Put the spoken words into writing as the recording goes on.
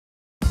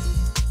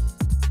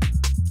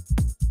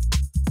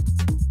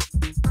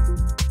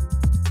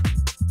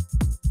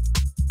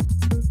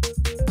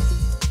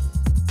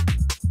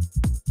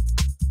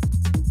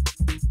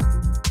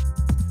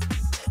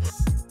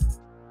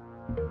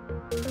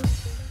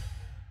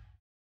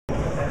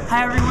Hi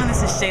everyone,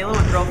 this is Shayla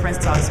with Girlfriends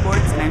Talk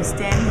Sports, and I'm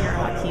standing here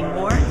with Hakim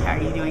Warrick. How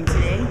are you doing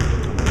today?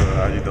 Good.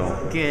 How you doing?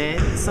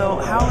 Good. So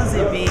how is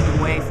it being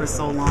away for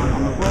so long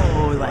on the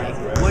road? Like,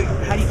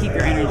 how do you keep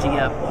your energy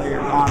up while you're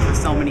gone for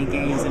so many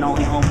games and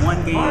only home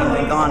one game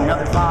and gone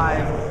another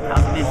 5?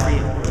 How's it been for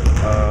you?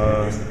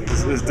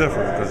 It's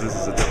different because this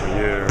is a different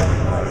year. You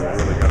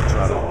really got to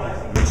try to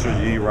make sure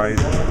you eat right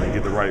and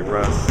get the right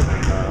rest.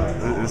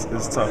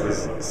 It's tough.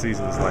 This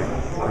season is like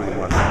pretty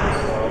much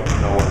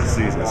no other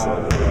season, so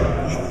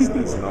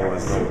there's no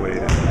way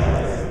to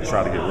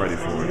try to get ready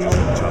for it. Just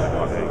try to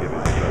go out there and get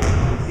it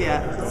better.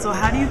 Yeah. So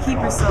how do you keep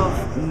yourself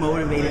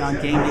motivated on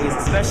game days,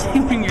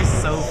 especially when you're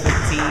so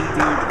fatigued and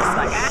you're just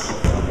like,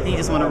 and you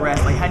just want to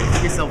rest? Like, how do you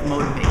keep yourself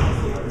motivated?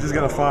 You just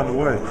got to find a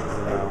way.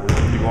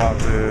 You go out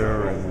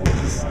there and you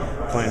just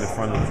playing in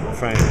front of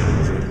fans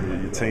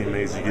and your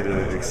teammates, you get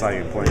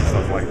excited playing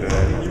stuff like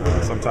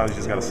that. Sometimes you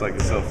just got to psych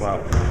yourself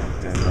out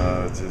and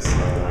just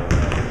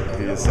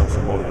give yourself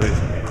some motivation.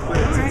 All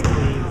right.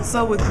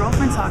 So with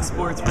Girlfriend Talk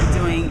Sports, we're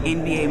doing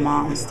NBA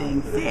Moms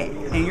Staying Fit.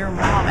 And your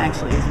mom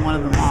actually is one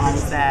of the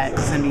moms that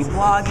is going to be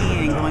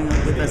blogging and going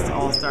with us to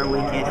All-Star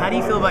Weekend. How do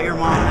you feel about your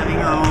mom having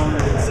her own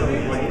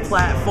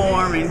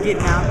platform and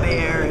getting out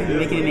there and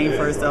making a name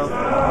for herself?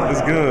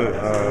 It's good.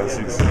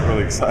 She's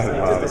really excited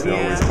about it. She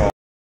always calls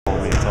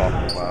me and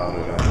talking about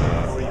it.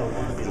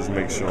 And just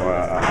make sure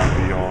I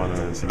be on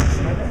her. And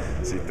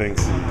she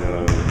thinks she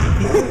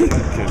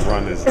can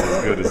run as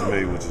good as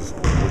me, which is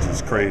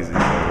crazy.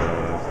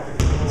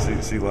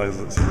 But she loves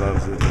it. She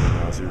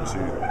she's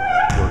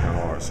working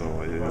hard. So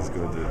it's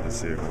good to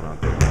see her going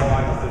out there.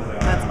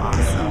 That's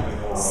awesome.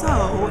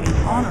 So in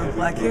honor of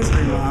Black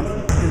History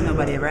Month, because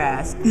nobody ever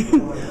asked,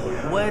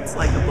 what's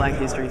like a Black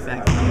History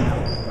fact that you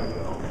know?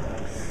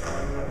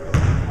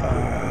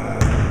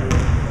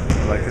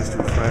 Black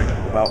History fact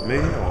about me,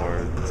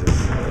 or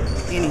just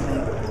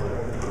anything?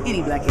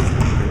 Any Black History?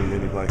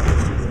 Any Black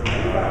History.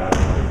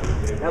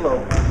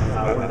 Hello. I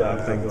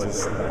think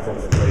just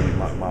maybe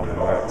Malcolm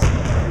X.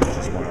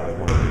 Just one of the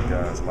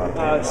guys. A lot of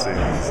people say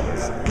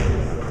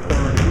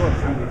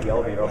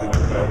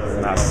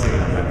not seeing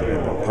him in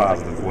a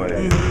positive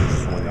way.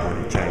 Just when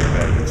he came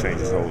back and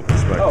changed his whole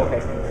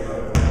perspective.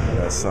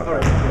 That's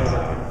something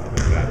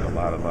that a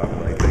lot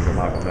when they think of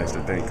Malcolm X,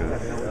 they think of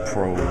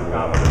pro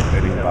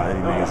by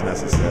any means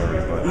necessary,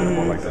 but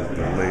more like the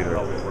later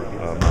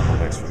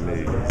Malcolm X for me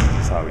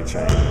is how he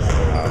changed,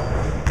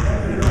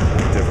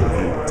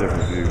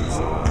 different views.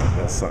 So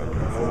that's something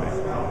for me.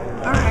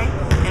 All right.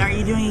 And are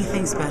you doing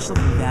anything special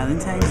for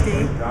Valentine's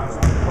Day?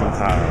 I'm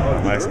tired.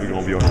 I'm actually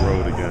going to be on the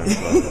road again, so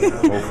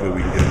hopefully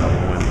we can get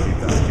another one to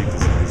keep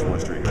this win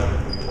streak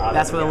going.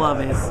 That's where the love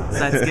is. So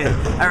that's good.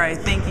 All right.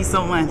 Thank you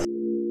so much.